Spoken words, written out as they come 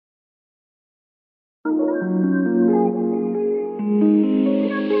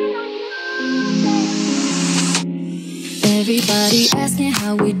Everybody asking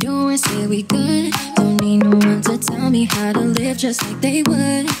how we doing, say we good. Don't need no one to tell me how to live just like they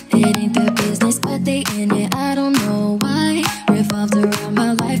would. It ain't their business, but they in it, I don't know why. Revolved around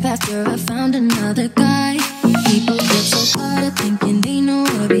my life after I found another guy. People get so caught up thinking they know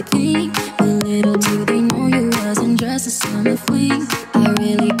everything, but little do they know you wasn't just a summer fling. I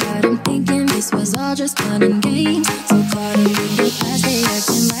really got them thinking this was all just fun and games. So caught up in the past, they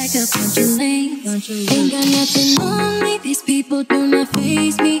acting like a bunch of lames. Ain't got nothing on me, these people do not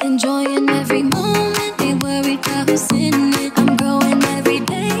faze me. Enjoying every moment, they worried about who's in it. I'm growing every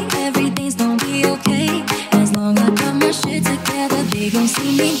day, everything's gonna be okay. As long as I got my shit together, they gon'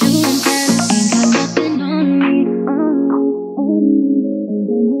 see me doing better. Ain't got nothing on me.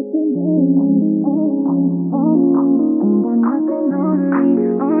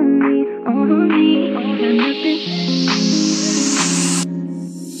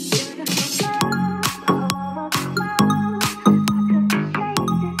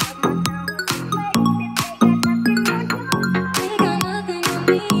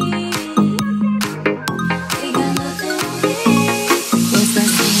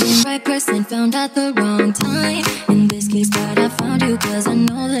 Found at the wrong time. In this case, but I found you cause I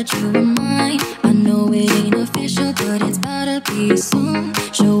know that you were mine. I know it ain't official, but it's about to be soon.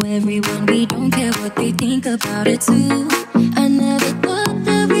 Show everyone we don't care what they think about it too. I never thought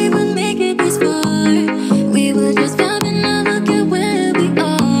that we would make it this far. We were just vibing, now look at where we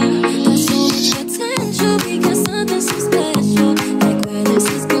are. There's so much potential, we got something so special. Like where this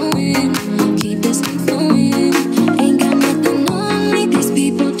is going, keep this thing flowing. Ain't got nothing on me, these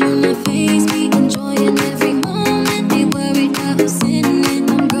people do not faze me. Enjoying every moment, they worried about who's in it.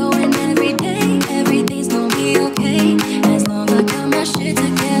 I'm growing every day, everything's gonna be okay. As long as I got my shit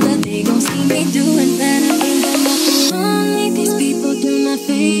together, they gon' see me doing better. Ain't got nothing on me, these people do not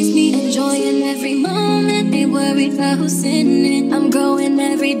faze me. Enjoying every moment, they worried about who's in it. I'm growing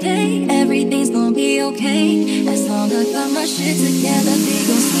every day, everything's gonna be okay. As long as I got my shit together, they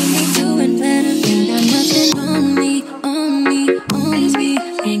gon' see me doing better. Ain't got nothing on me, on me, on me.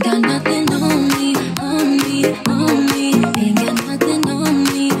 Ain't got nothing on me, on me, on me. Ain't got nothing on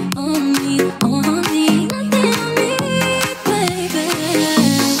me, on me, on me. Nothing on me, baby.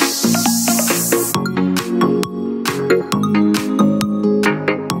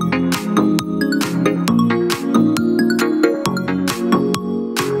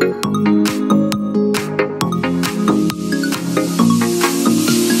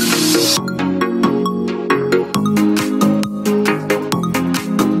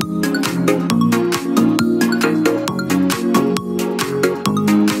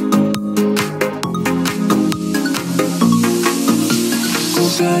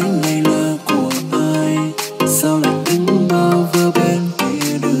 Gái này là của ai? Sao lại đứng bao vơ bên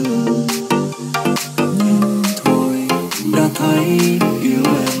kia đường? Nhưng thôi, đã thấy yêu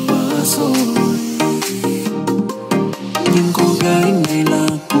em quá rồi. Nhưng cô gái này là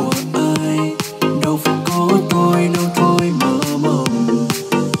của ai? Đâu phải có tôi đâu thôi mơ mộng.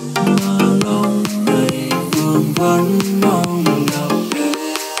 Mà lòng này vương vấn mong gặp em.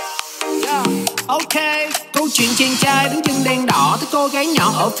 Ok, câu chuyện chàng trai đứng chân đèn đỏ tới cô gái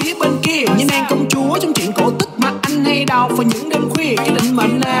nhỏ ở phía bên kia, như nàng công chúa trong chuyện cổ tích mà anh hay đọc vào những đêm khuya. Cái định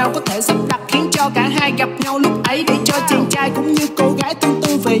mệnh nào có thể sắp đặt khiến cho cả hai gặp nhau lúc ấy, để cho chàng trai cũng như cô gái tương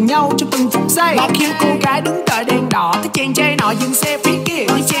tư về nhau trong từng phút giây. Và khi cô gái đứng đợi đèn đỏ, thì chàng trai nọ dừng xe phía kia,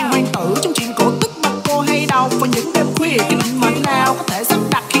 như chàng hoàng tử trong chuyện cổ tích mà cô hay đọc vào những đêm khuya. Cái định mệnh nào có thể sắp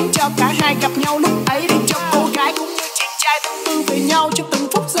đặt khiến cho cả hai gặp nhau lúc ấy, để cho cô gái cũng như chàng trai tương tư về nhau trong từng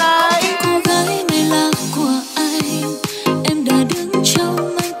phút giây. Cô gái này là của anh, em đã đứng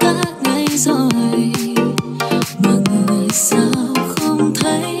trong anh cả ngày rồi, mà người sao không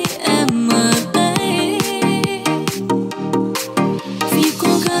thấy em ở đây. Vì cô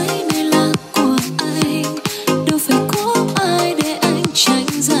gái này là của anh, đâu phải có ai để anh tranh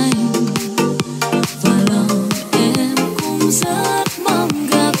giành. Và lòng em cũng rất mong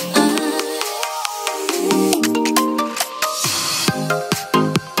gặp anh.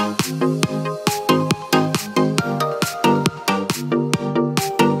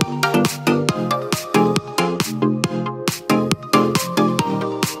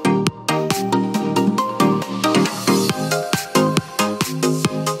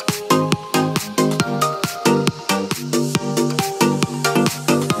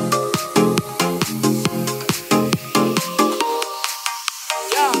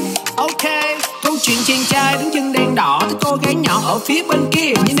 Ok, câu chuyện chàng trai đứng chân đèn đỏ tới cô gái nhỏ ở phía bên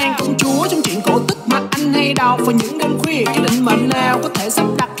kia, như nàng công chúa trong chuyện cổ tích mà anh hay đọc vào những đêm khuya. Cái định mệnh nào có thể sắp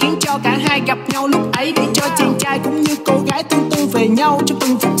đặt khiến cho cả hai gặp nhau lúc ấy, để cho chàng trai cũng như cô gái tương tư về nhau trong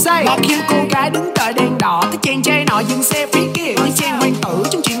từng phút giây. Và khi cô gái đứng đợi đèn đỏ, thấy chàng trai nọ dừng xe phía kia, như chàng hoàng tử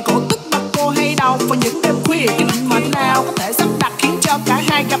trong chuyện cổ tích mà cô hay đọc vào những đêm khuya. Cái định mệnh nào có thể sắp đặt khiến cho cả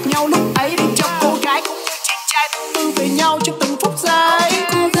hai gặp nhau lúc ấy, để cho cô gái cũng như chàng trai tương tư về nhau trong từng phút giây.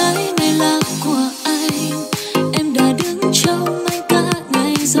 Cô gái này là của anh, em đã đứng trong anh cả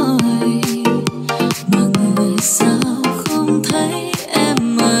ngày rồi, mà người sao không thấy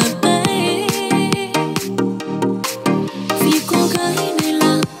em ở đây. Vì cô gái này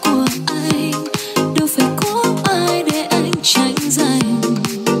là của anh, đâu phải có ai để anh tranh giành,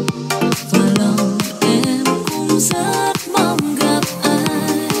 và lòng em cũng rất mong gặp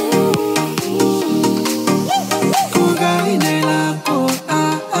anh. Cô gái này là của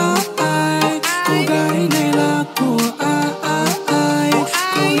ai? Cô gái này là của ai?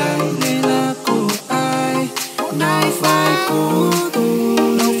 Cô gái này là của ai? Nào phải của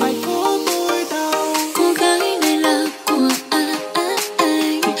tôi, đâu phải của tôi đâu. Cô gái này là của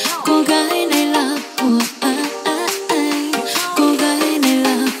anh, cô gái này là của anh, cô gái này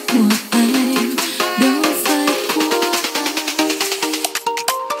là của anh, đâu phải của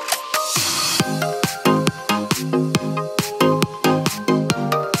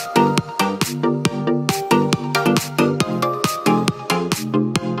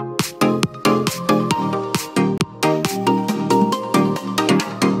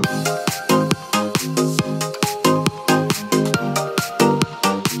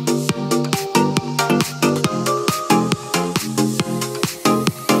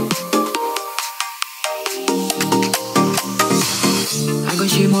Anh có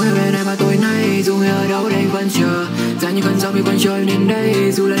chỉ muốn ở bên em mà tối nay, dù người ở đâu đây vẫn chờ. Giá như cơn gió bị cuốn trôi đến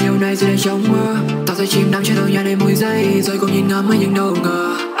đây, dù là điều này chỉ để trong mơ. Tao sẽ chìm đắm trên nỗi nhớ đến mỗi giây, rồi cùng nhìn ngắm với những đâu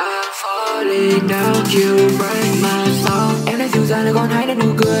ngờ. I'm falling down, you break my soul. Em đã dịu dàng để con hãy đến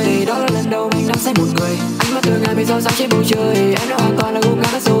nụ cười. Đó là lần đầu mình đang say một người. Ánh mắt từ ngày bị soi sáng trên bầu trời. Em đã hoàn toàn là gục ngã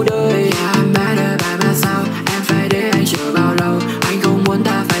cả số đời. Yeah, I'm better by myself. Em phải để anh chờ bao lâu? Anh không muốn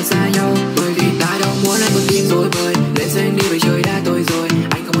ta phải xa nhau, bởi vì ta đâu muốn anh con tim rồi bời. Lên xanh đi bởi trời đã tối rồi.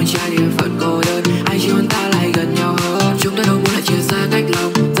 Anh không muốn trái địa phận cô đơn. Anh chỉ muốn ta lại gần nhau hơn. Chúng ta đâu muốn lại chia xa cách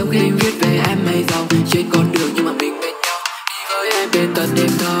lòng, giống khi anh viết về em mây dòng trên con đường nhưng mà mình bên nhau. Đi với em bên tận đêm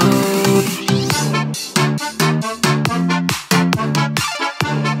thâu.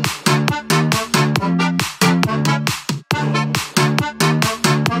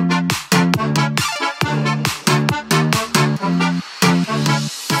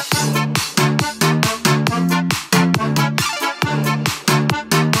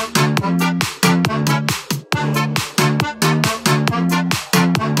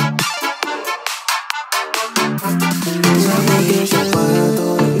 Ra bên kia sẽ qua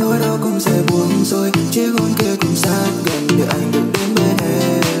tôi, nỗi đau cũng sẽ buông rồi. Chiếc hôn kia cũng sát gần để anh được đến bên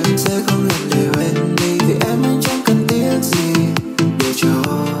em. Sẽ không làm để quên đi, vì em anh chẳng cần tiếc gì, để cho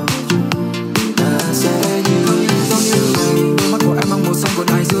ta sẽ như giống như anh. Đôi mắt của em mang màu xanh của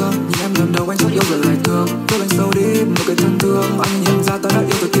đại dương, nhìn em lần đầu anh rất yêu rồi lại thương. Tôi đánh sâu đi một cái thân thương, anh nhận ra ta đã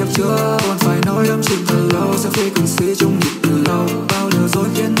yêu từ kiếp trước. Còn phải nói đắm chìm thật lâu, sẽ phi cùng xí chung nhịp từ lâu. Bao lừa dối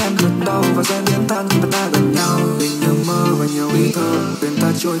khiến em thật đau, và sẽ biến tan khi ta gần nhau. Tình yêu mơ và nhiều ý thơ, bên ta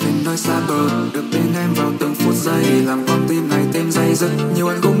trôi về nơi xa bờ. Được bên em vào từng phút giây, làm con tim này thêm dây dứt. Nhiều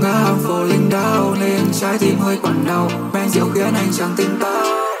anh cũng ngã vô linh đau, nên trái tim hơi quặn đau. Men rượu khiến anh chẳng tỉnh táo.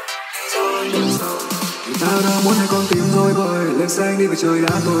 Tao đâu muốn hai con tim thôi bời, lên xanh đi vì trời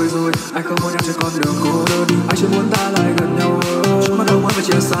đã tối rồi. Anh không muốn em trên con đường cô đơn, anh chỉ muốn ta lại gần nhau hơn. Chúng ta đâu muốn phải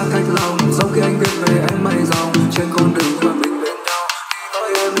chia xa cách lòng, giống khi anh viết về em mây dòng trên con đường mà mình bên nhau.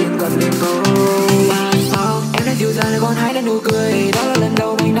 Đi với em đến gần đêm thâu. Mà sao em đã dịu dàng để con hãy đến nụ cười. Đó là lần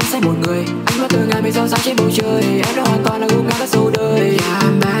đầu mình đang say một người. Ánh mắt từ ngày bị soi sáng trên bầu trời. Em đã hoàn toàn là gục ngã cả số đời. Yeah,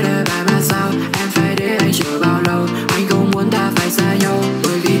 I'm better by myself. Em phải để anh chờ bao lâu? Anh không muốn ta phải xa nhau,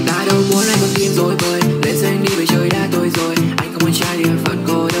 bởi vì ta đâu muốn anh con tim rồi bời. Lên xanh đi bởi trời đã tối rồi. Anh không muốn trái địa phận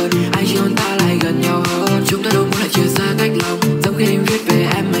cô đơn. Anh chỉ muốn ta lại gần nhau hơn. Chúng ta đâu muốn lại chia xa cách lòng, giống khi anh viết về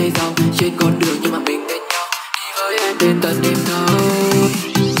em mây dòng trên con đường nhưng mà mình bên nhau. Đi với em đến tận đêm thâu.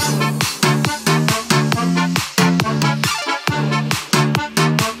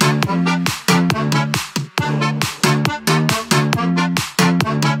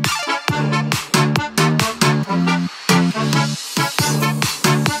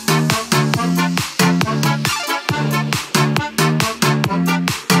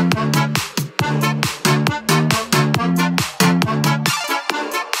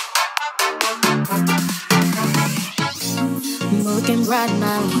 Looking right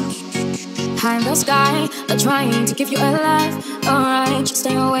now, high in the sky, they're trying to keep you alive. Alright, just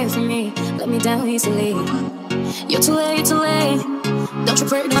stay away from me, let me down easily. You're too late, you're too late. Don't you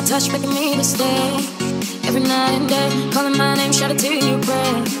break my touch, begging me to stay. Every night and day, calling my name, shout it till you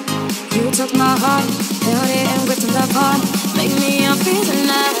pray. You took my heart, held it and ripped it apart. Make me a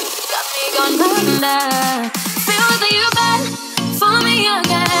prisoner, got me going under. Feel that you've been for me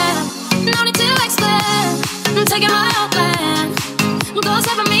again. No need to explain, taking my outland. Go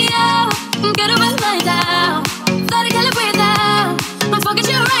separate me out, get away right now. Let it get breathe out, I'll forget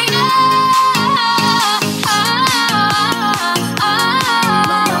you right now.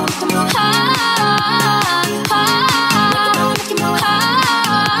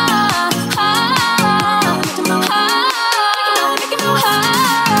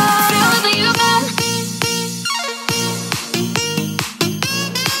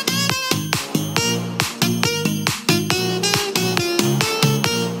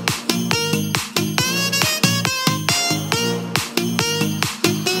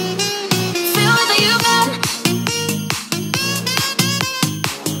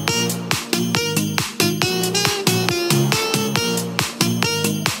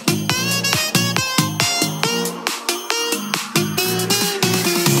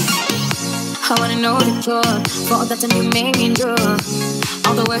 I wanna know the cure for all the time you make me endure.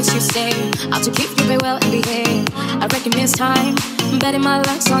 All the words you say, how to keep you very well and behave. I reckon it's time, betting my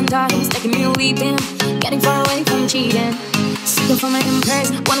luck's on dimes, taking me leaping, getting far away from cheating. Seeking for my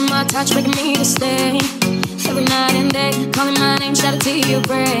embrace, wanting my touch, begging me to stay. Every night and day, calling my name, shout it till you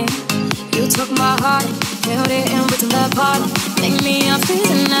pray. You took my heart, held it and ripped it apart. Make me a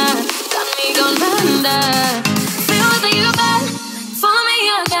prisoner, got me going under. Feel that you've been for me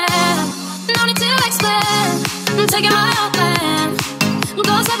again. No need to explain, taking my outland.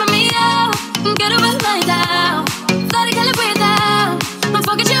 Go separate me out, get away right now. Let it get breathe out, I'll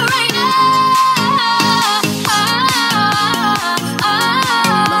forget you right now.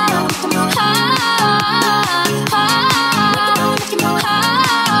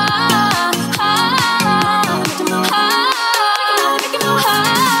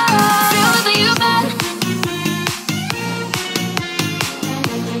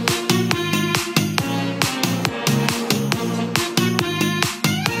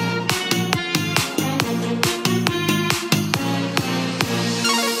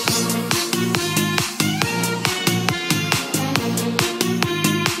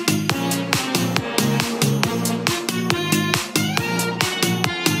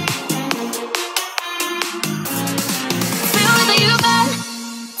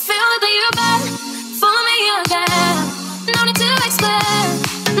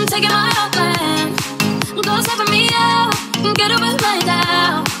 Taking my outland, go separate me out, get away right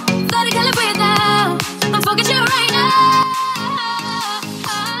now. Let it get breathe out, I'll forget you.